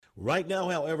Right now,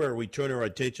 however, we turn our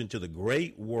attention to the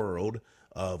great world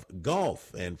of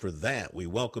golf. And for that, we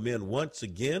welcome in once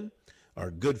again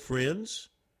our good friends.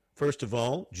 First of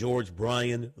all, George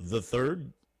Bryan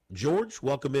III. George,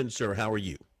 welcome in, sir. How are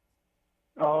you?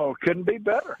 Oh, couldn't be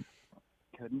better.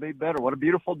 Couldn't be better. What a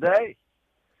beautiful day.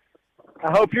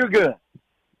 I hope you're good.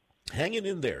 Hanging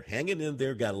in there, hanging in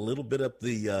there. Got a little bit up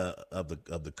the of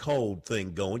the cold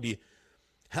thing going.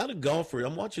 How do golfers?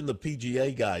 I'm watching the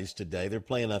PGA guys today. They're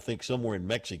playing, I think, somewhere in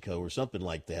Mexico or something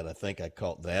like that. I think I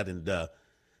caught that, and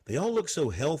they all look so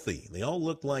healthy. They all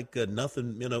look like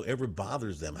nothing, ever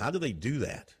bothers them. How do they do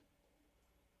that?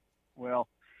 Well,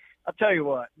 I'll tell you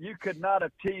what. You could not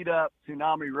have teed up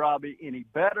Tsunami Robbie any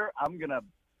better. I'm going to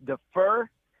defer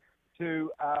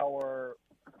to our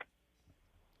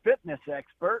fitness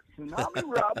expert, Tsunami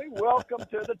Robbie. Welcome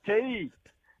to the tee.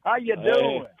 How you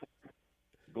doing?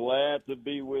 Glad to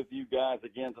be with you guys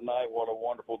again tonight. What a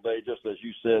wonderful day, just as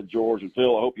you said, George and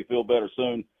Phil. I hope you feel better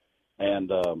soon.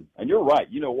 And you're right.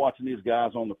 Watching these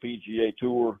guys on the PGA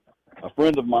Tour, a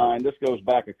friend of mine, this goes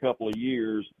back a couple of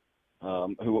years,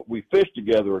 who we fished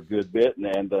together a good bit,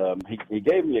 and he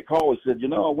gave me a call. He said,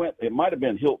 I went. It might have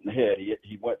been Hilton Head.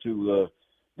 He went to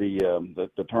the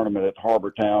tournament at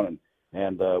Harbor Town,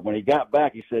 and when he got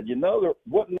back, he said, there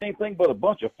wasn't anything but a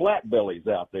bunch of flat bellies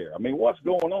out there. I mean, what's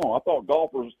going on? I thought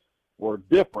golfers were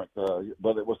different,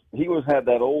 but he had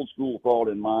that old school thought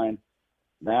in mind.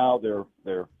 Now they're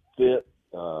fit,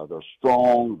 they're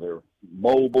strong, they're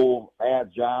mobile,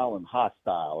 agile, and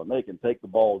hostile, and they can take the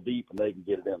ball deep and they can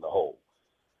get it in the hole.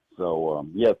 So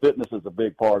fitness is a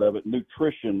big part of it.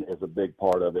 Nutrition is a big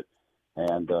part of it,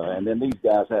 and then these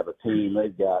guys have a team.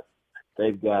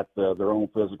 They've got their own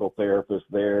physical therapist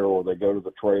there, or they go to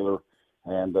the trailer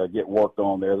and get worked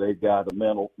on there. They've got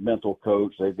a mental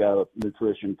coach. They've got a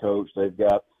nutrition coach. They've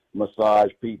got massage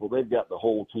people. They've got the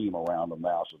whole team around them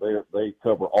now. So they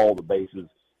cover all the bases,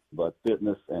 but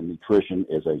fitness and nutrition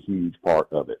is a huge part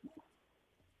of it.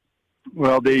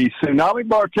 Well, the Tsunami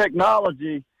Bar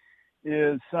technology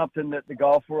is something that the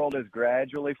golf world is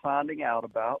gradually finding out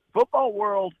about. Football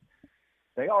world,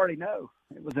 they already know.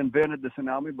 It was invented, the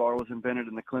Tsunami Bar was invented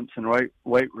in the Clemson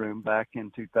weight room back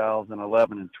in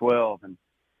 2011 and 12. And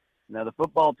now the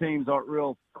football teams aren't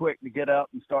real quick to get out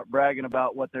and start bragging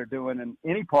about what they're doing in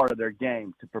any part of their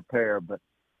game to prepare. But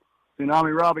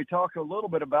Tsunami Robbie, talk a little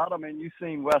bit about, you've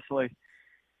seen Wesley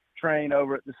train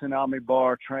over at the Tsunami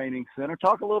Bar Training Center.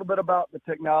 Talk a little bit about the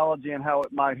technology and how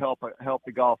it might help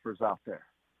the golfers out there.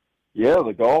 Yeah,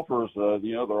 the golfers,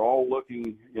 they're all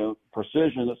looking,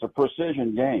 precision. It's a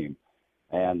precision game.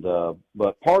 And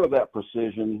but part of that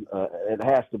precision, it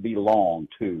has to be long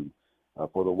too,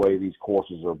 for the way these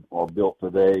courses are built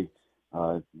today.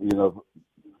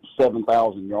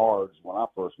 7,000 yards when I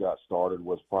first got started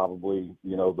was probably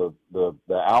the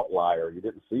outlier. You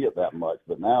didn't see it that much,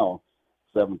 but now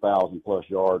 7,000 plus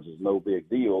yards is no big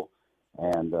deal,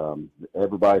 and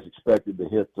everybody's expected to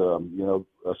hit on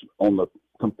the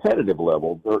competitive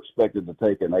level. They're expected to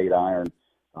take an 8-iron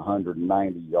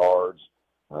 190 yards.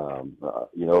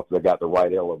 If they got the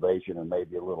right elevation and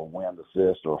maybe a little wind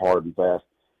assist or hard and fast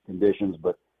conditions,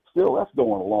 but still, that's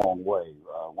going a long way.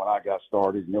 When I got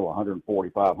started,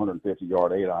 145, 150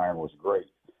 yard 8-iron was great,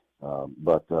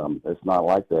 but it's not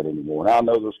like that anymore. Now I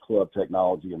know there's club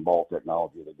technology and ball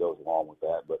technology that goes along with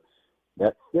that, but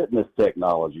that fitness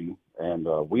technology, and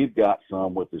we've got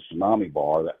some with the Tsunami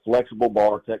Bar, that flexible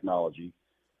bar technology,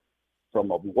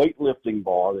 from a weightlifting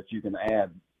bar that you can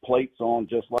add plates on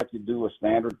just like you do a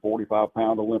standard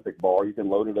 45-pound Olympic bar. You can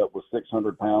load it up with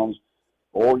 600 pounds,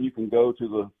 or you can go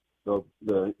to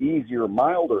the easier,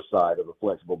 milder side of the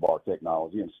flexible bar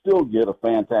technology and still get a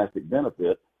fantastic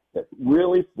benefit that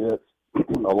really fits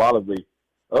a lot of the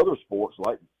other sports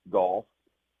like golf,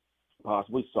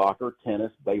 possibly soccer,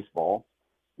 tennis, baseball,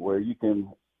 where you can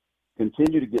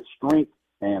continue to get strength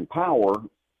and power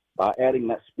by adding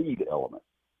that speed element.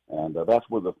 And that's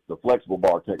where the flexible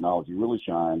bar technology really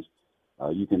shines.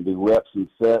 You can do reps and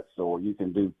sets, or you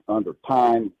can do under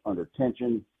time, under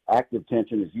tension, active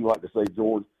tension, as you like to say,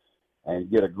 George, and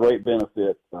get a great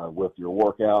benefit with your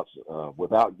workouts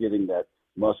without getting that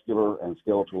muscular and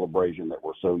skeletal abrasion that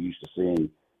we're so used to seeing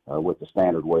with the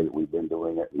standard way that we've been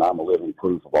doing it. And I'm a living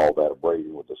proof of all that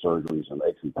abrasion with the surgeries and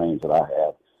aches and pains that I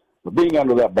have for being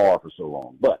under that bar for so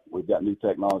long. But we've got new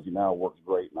technology now, it works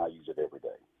great, and I use it every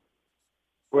day.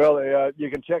 Well, you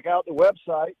can check out the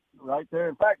website right there.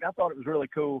 In fact, I thought it was really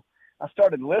cool. I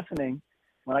started listening.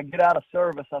 When I get out of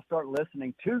service, I start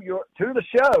listening to the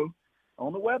show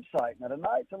on the website. Now,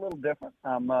 tonight's a little different.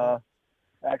 I'm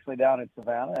actually down in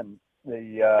Savannah, and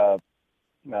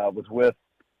was with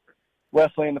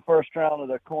Wesley in the first round of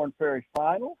the Korn Ferry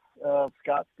Finals,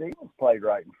 Scott Stevens played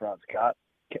right in front. Scott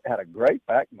had a great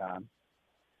back nine,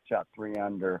 shot 3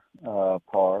 under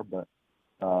par, but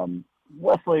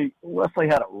Wesley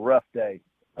had a rough day.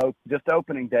 Just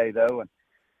opening day though,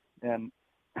 and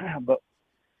but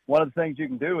one of the things you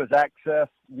can do is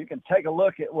you can take a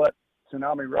look at what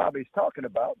Tsunami Robbie's talking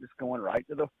about, just going right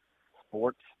to the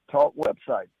Sports Talk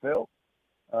website. Phil,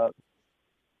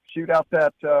 shoot out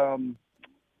that,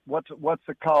 what's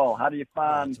the call? How do you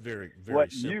find very, very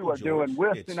what simple, you are George. doing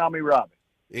with Tsunami Robbie?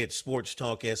 It's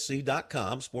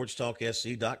sportstalksc.com,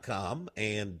 sportstalksc.com,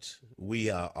 and we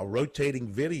are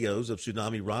rotating videos of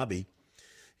Tsunami Robbie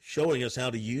showing us how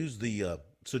to use the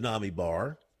Tsunami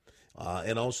bar.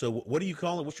 And also, what do you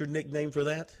call it? What's your nickname for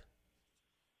that?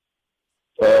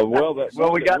 We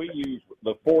use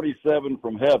the 47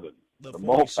 from heaven. The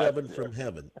 47 from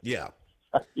heaven. Yeah.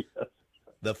 Yes.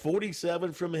 The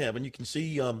 47 from heaven. You can see,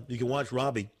 you can watch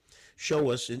Robbie show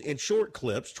us in short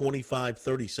clips, 25,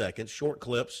 30 seconds, short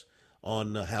clips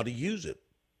on how to use it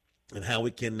and how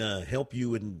it can help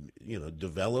you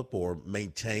develop or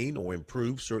maintain or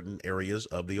improve certain areas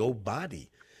of the old body.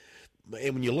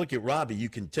 And when you look at Robbie, you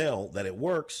can tell that it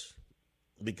works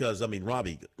because,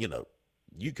 Robbie,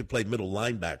 you could play middle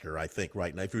linebacker, I think,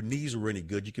 right now. If your knees were any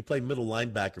good, you could play middle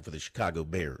linebacker for the Chicago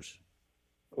Bears.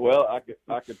 Well, I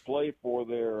could play for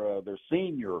their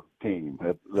senior team.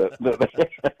 But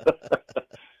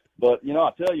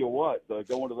I tell you what,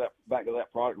 going back to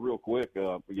that product real quick.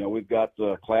 We've got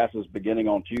classes beginning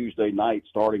on Tuesday night,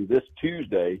 starting this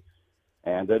Tuesday,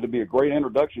 and that'll be a great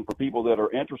introduction for people that are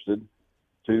interested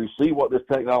to see what this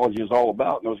technology is all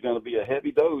about. And there's going to be a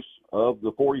heavy dose of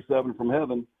the 47 from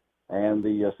heaven and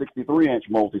the 63-inch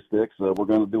multi-sticks. We're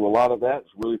going to do a lot of that.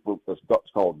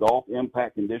 It's called Golf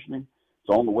Impact Conditioning.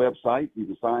 It's on the website. You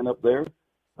can sign up there,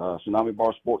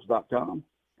 TsunamiBarSports.com,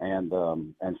 and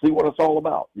see what it's all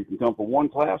about. You can come for one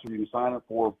class, or you can sign up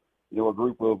for a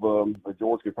group of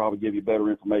George could probably give you better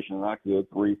information than I could,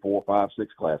 3, 4, 5,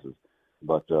 6 classes.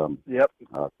 But yep,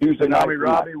 Tuesday night.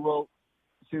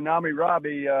 Tsunami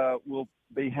Robbie will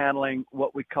be handling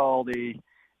what we call the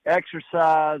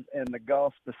exercise and the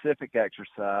golf specific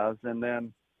exercise, and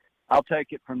then I'll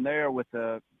take it from there with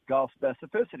the golf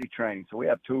specificity training. So we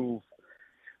have tools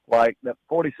like the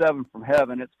 47 from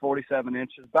heaven. It's 47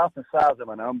 inches, about the size of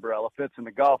an umbrella, fits in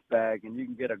the golf bag, and you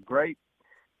can get a great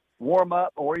warm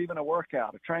up or even a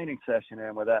workout, a training session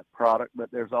in with that product. But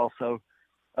there's also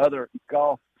other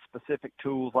golf specific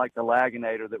tools like the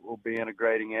Laginator that we'll be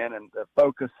integrating in, and the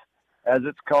focus, as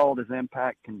it's called, is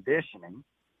impact conditioning.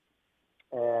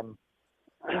 And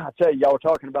I tell you, y'all were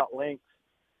talking about links,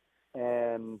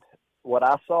 and what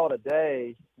I saw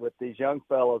today with these young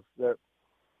fellows, the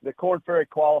Korn Ferry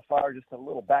qualifier, just a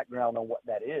little background on what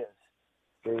that is.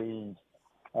 So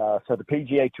the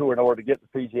PGA Tour, in order to get the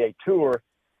PGA Tour,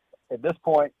 at this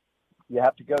point, you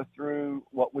have to go through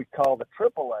what we call the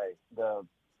AAA, the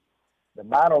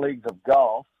minor leagues of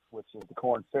golf, which is the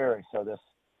Korn Ferry. So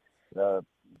the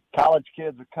college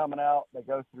kids are coming out. They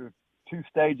go through 2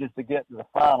 stages to get to the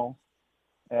finals.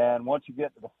 And once you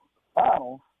get to the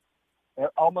finals,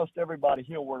 almost everybody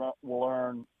here will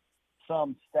earn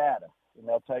some status. And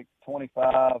they'll take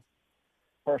 25.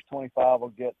 First 25 will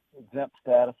get exempt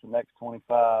status. The next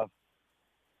 25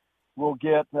 will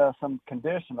get some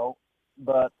conditional.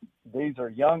 But these are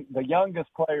the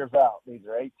youngest players out. These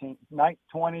are 18, 19,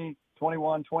 20,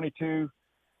 21, 22.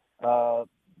 A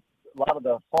lot of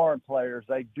the foreign players,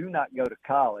 they do not go to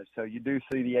college. So you do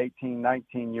see the 18,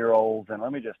 19-year-olds. And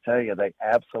let me just tell you, they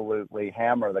absolutely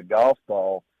hammer the golf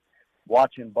ball,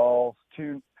 watching balls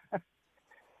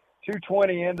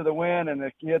 220 into the wind, and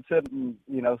the kid's hitting,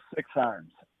 6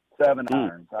 irons, 7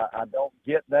 irons. I don't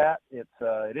get that. It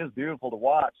is beautiful to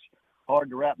watch. Hard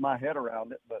to wrap my head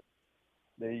around it, but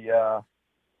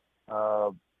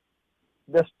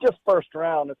this just first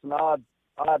round, it's an odd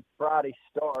Friday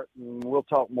start, and we'll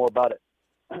talk more about it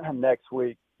next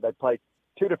week. They play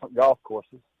 2 different golf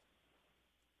courses.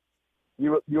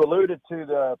 You alluded to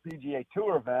the PGA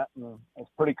Tour event, and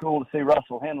it's pretty cool to see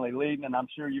Russell Henley leading, and I'm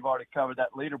sure you've already covered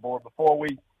that leaderboard. Before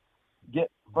we get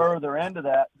further into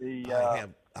that,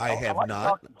 I have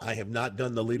not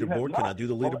done the leaderboard. Can I do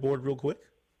the leaderboard real quick?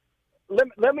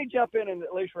 Let me jump in and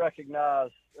at least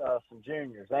recognize some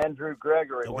juniors. Andrew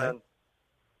Gregory wins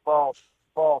fall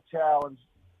challenge,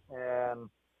 and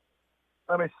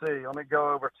let me see. Let me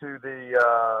go over to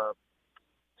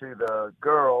the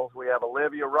girls. We have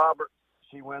Olivia Roberts.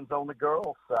 She wins on the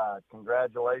girls' side.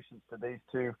 Congratulations to these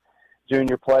 2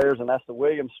 junior players, and that's the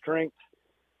Williams Strength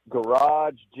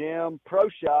Garage Gym Pro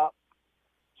Shop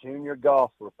Junior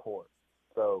Golf Report.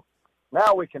 So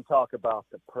Now we can talk about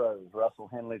the pros. Russell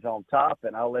Henley's on top,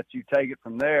 and I'll let you take it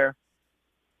from there,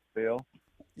 Phil.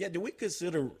 Yeah, do we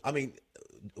consider, I mean,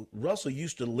 Russell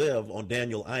used to live on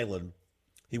Daniel Island.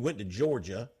 He went to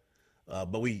Georgia,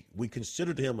 but we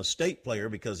considered him a state player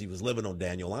because he was living on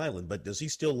Daniel Island. But does he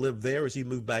still live there, or has he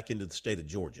moved back into the state of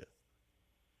Georgia?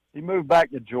 He moved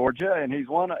back to Georgia, and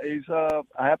I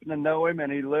happen to know him,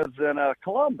 and he lives in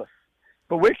Columbus.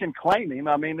 But we can claim him.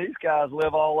 I mean, these guys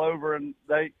live all over, and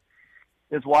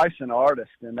his wife's an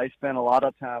artist, and they spend a lot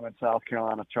of time in South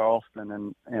Carolina,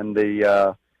 Charleston,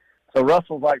 so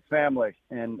Russell's like family,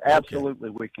 and absolutely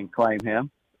we can claim him.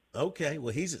 Okay,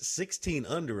 well, he's at 16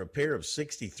 under, a pair of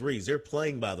 63s. They're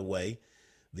playing, by the way,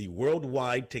 the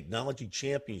Worldwide Technology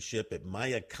Championship at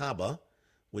Maya Caba,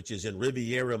 which is in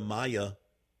Riviera Maya,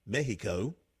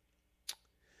 Mexico.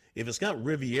 If it's got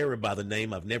Riviera by the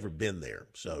name, I've never been there.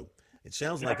 So it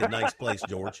sounds like a nice place,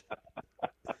 George.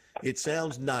 It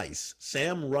sounds nice.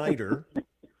 Sam Ryder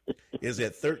is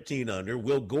at 13 under.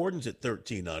 Will Gordon's at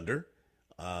 13 under.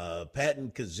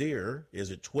 Patton Kazir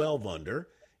is at 12 under.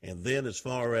 And then as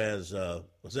far as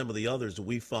some of the others that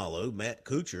we follow, Matt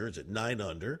Kuchar is at 9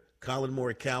 under. Colin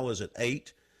Morikawa is at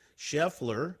 8.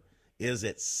 Scheffler is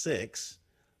at 6.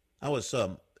 I was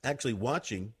actually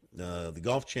watching the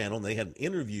Golf Channel, and they had an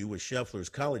interview with Scheffler's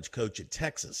college coach at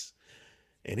Texas.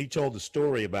 And he told the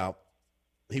story about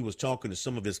he was talking to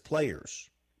some of his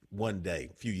players one day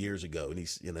a few years ago, and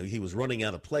he was running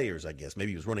out of players, I guess.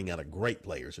 Maybe he was running out of great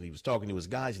players, and he was talking to his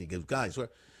guys, and he goes, "Guys,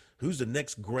 who's the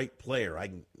next great player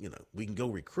we can go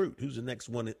recruit? Who's the next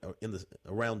one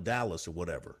around Dallas or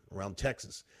whatever, around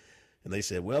Texas?" And they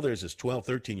said, "Well, there's this 12,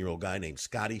 13-year-old guy named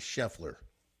Scotty Scheffler.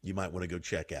 You might want to go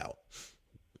check out."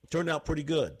 Turned out pretty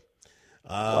good.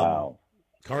 Wow.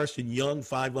 Carson Young,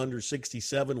 5 under,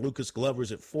 67. Lucas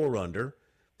Glover's at 4 under,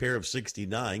 pair of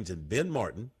 69s. And Ben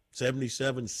Martin,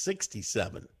 77,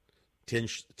 67.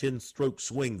 10-stroke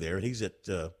swing there. And he's at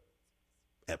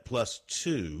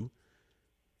 +2.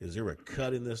 Is there a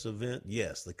cut in this event?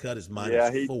 Yes, the cut is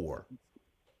 -4.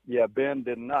 Yeah, Ben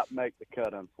did not make the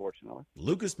cut, unfortunately.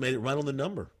 Lucas made it right on the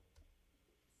number.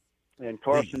 And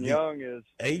Carson Young is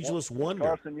ageless wonder.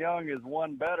 Carson Young is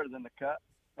one better than the cut.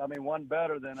 One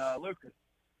better than Lucas.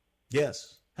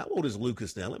 Yes. How old is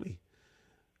Lucas now?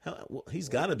 He's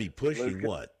got to be pushing Lucas,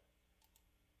 what?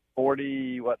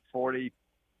 43,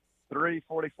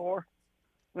 44?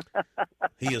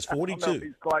 He is 42. I don't know if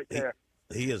he's quite there.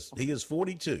 He is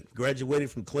 42. Graduated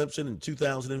from Clemson in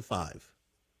 2005.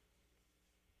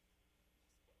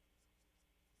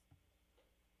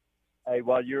 Hey,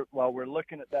 while we're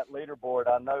looking at that leaderboard,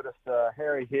 I noticed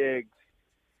Harry Higgs.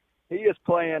 He is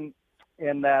playing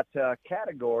in that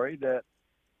category that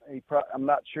I'm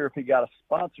not sure if he got a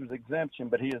sponsor's exemption,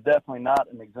 but he is definitely not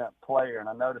an exempt player. And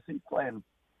I noticed he's playing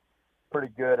pretty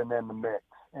good and in the mix.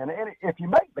 And if you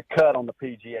make the cut on the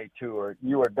PGA Tour,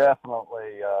 you are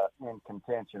definitely in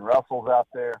contention. Russell's out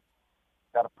there,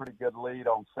 got a pretty good lead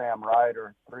on Sam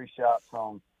Ryder, 3 shots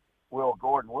on Will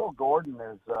Gordon. Will Gordon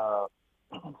is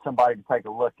somebody to take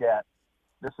a look at.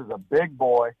 This is a big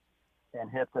boy and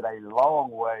hits it a long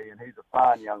way, and he's a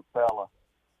fine young fella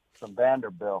from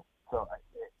Vanderbilt. So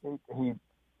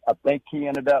I think he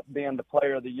ended up being the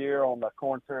player of the year on the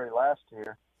Korn Ferry last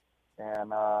year.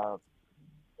 And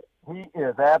he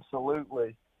is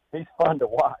he's fun to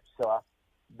watch. So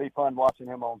it'd be fun watching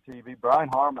him on TV. Brian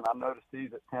Harman, I noticed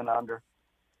he's at 10 under.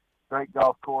 Great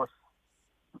golf course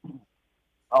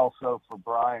also for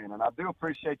Brian. And I do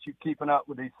appreciate you keeping up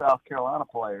with these South Carolina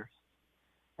players.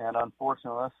 And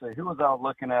unfortunately, let's see, who was I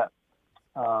looking at?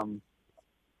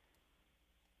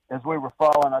 As we were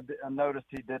following, I noticed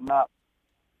he did not,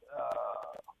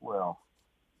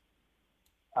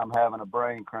 I'm having a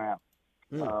brain cramp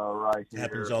right here.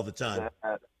 Happens all the time.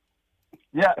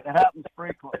 Yeah, it happens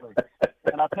frequently.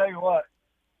 And I tell you what,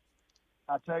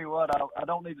 I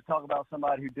don't need to talk about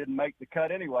somebody who didn't make the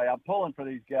cut anyway. I'm pulling for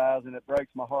these guys, and it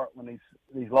breaks my heart when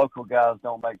these local guys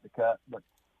don't make the cut. But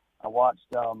I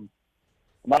watched,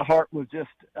 my heart was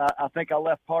just, I think I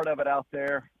left part of it out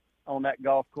there on that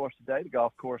golf course today. The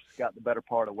golf course got the better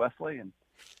part of Wesley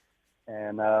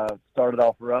and started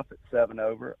off rough at 7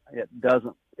 over.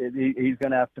 He's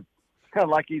going to have to, kind of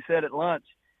like he said at lunch,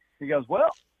 he goes,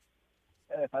 well,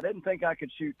 if I didn't think I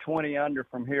could shoot 20 under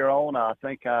from here on, I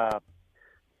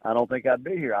don't think I'd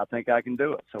be here. I think I can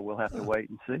do it. So we'll have to wait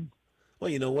and see. Well,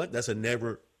 you know what? That's a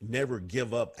never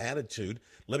give up attitude.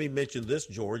 Let me mention this,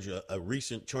 George. A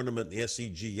recent tournament in the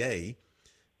SCGA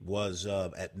was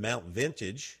at Mount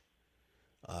Vintage,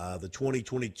 the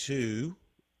 2022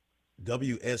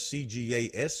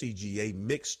 WSCGA SCGA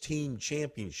Mixed Team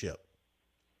Championship.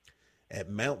 at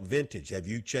Mount Vintage. Have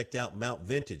you checked out Mount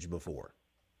Vintage before?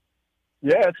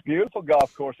 Yeah, it's a beautiful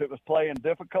golf course. It was playing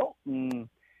difficult, and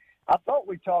I thought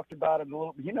we talked about it a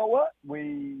little. You know what?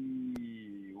 We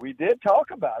did talk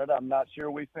about it. I'm not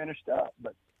sure we finished up,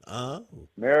 but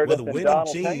Meredith well, the and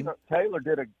Donald Taylor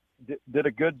did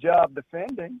a good job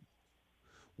defending.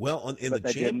 Well, in the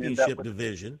championship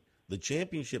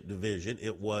division,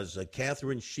 it was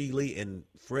Catherine Sheely and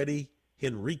Freddie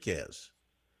Henriquez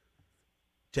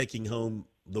taking home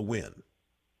the win.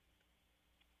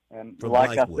 And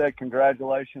like I said,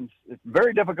 congratulations. It's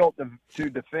very difficult to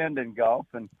defend in golf.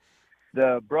 And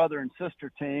the brother and sister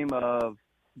team of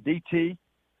DT,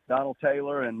 Donald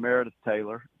Taylor and Meredith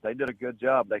Taylor, they did a good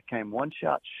job. They came one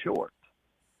shot short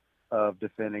of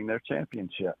defending their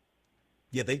championship.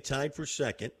 Yeah, they tied for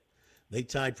second. They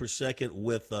tied for second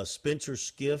with Spencer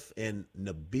Skiff and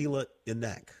Nabila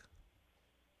Inak.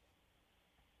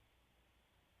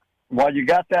 While you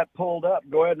got that pulled up,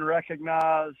 go ahead and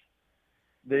recognize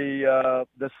the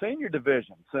senior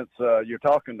division, since you're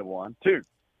talking to one. Two,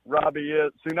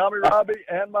 Tsunami Robbie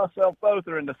and myself both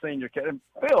are in the senior category.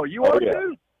 Phil, you are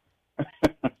too?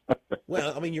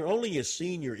 Well, I mean, you're only a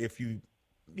senior if you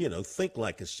think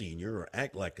like a senior or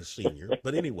act like a senior.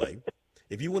 But anyway,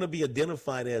 if you want to be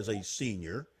identified as a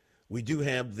senior, we do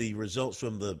have the results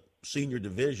from the senior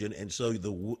division. And so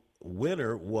the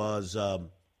winner was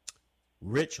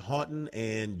Rich Houghton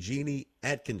and Jeannie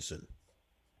Atkinson.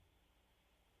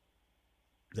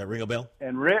 Does that ring a bell?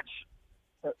 And Rich,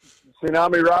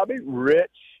 Tsunami Robbie, Rich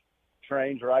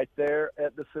trains right there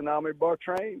at the Tsunami Bar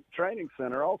Training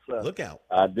Center also. Look out.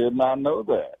 I did not know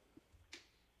that.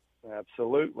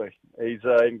 Absolutely. He's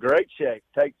in great shape.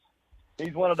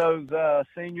 He's one of those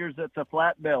seniors that's a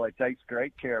flat belly, takes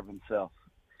great care of himself.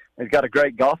 He's got a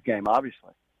great golf game,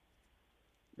 obviously.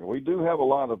 We do have a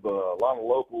lot of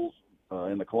locals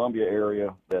in the Columbia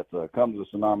area that come to the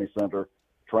Tsunami Center,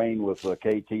 train with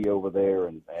KT over there,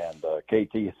 and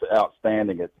KT is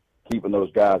outstanding at keeping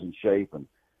those guys in shape and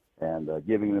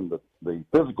giving them the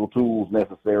physical tools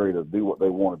necessary to do what they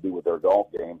want to do with their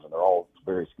golf games, and they're all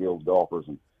very skilled golfers.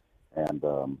 And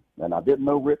I didn't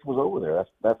know Rich was over there.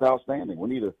 That's outstanding. We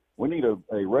need a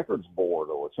records board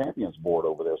or a champions board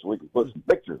over there so we can put some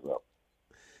pictures up.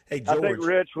 Hey, George. I think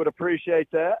Rich would appreciate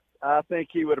that. I think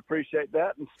he would appreciate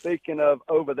that. And speaking of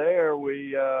over there,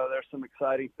 there's some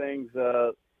exciting things.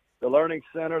 The Learning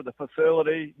Center, the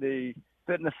facility, the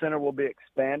fitness center will be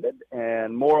expanded,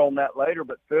 and more on that later.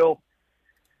 But Phil's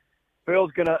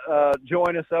going to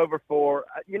join us over for,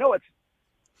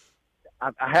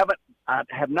 I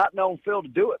have not known Phil to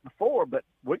do it before, but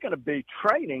we're going to be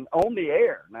training on the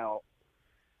air. Now,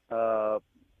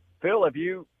 Phil, have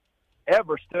you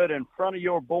ever stood in front of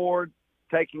your board,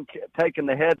 taking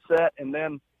the headset and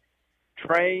then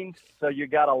trained, so you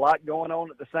got a lot going on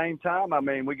at the same time? I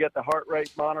mean, we get the heart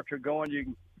rate monitor going. You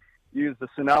can use the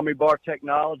Tsunami Bar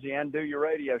technology and do your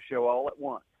radio show all at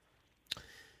once.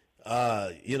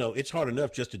 It's hard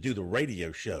enough just to do the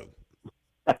radio show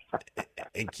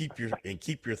and keep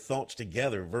your thoughts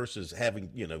together versus having,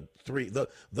 three.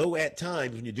 Though at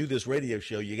times when you do this radio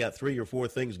show, you got 3 or 4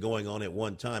 things going on at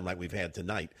one time, like we've had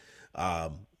tonight.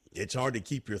 It's hard to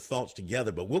keep your thoughts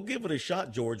together, but we'll give it a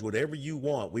shot, George. Whatever you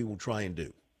want, we will try and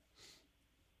do.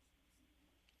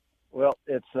 Well,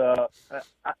 it's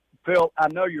Phil, I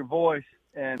know your voice,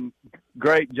 and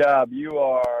great job. You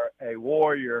are a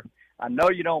warrior. I know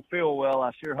you don't feel well.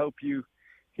 I sure hope you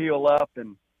heal up,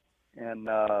 and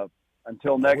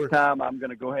until next time, I'm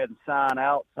going to go ahead and sign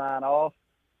off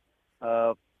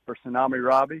for Tsunami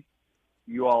Robbie.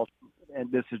 You all, and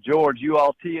this is George. You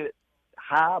all tee it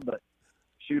high, but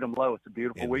shoot them low. It's a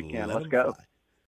beautiful weekend. Let's go. Fly.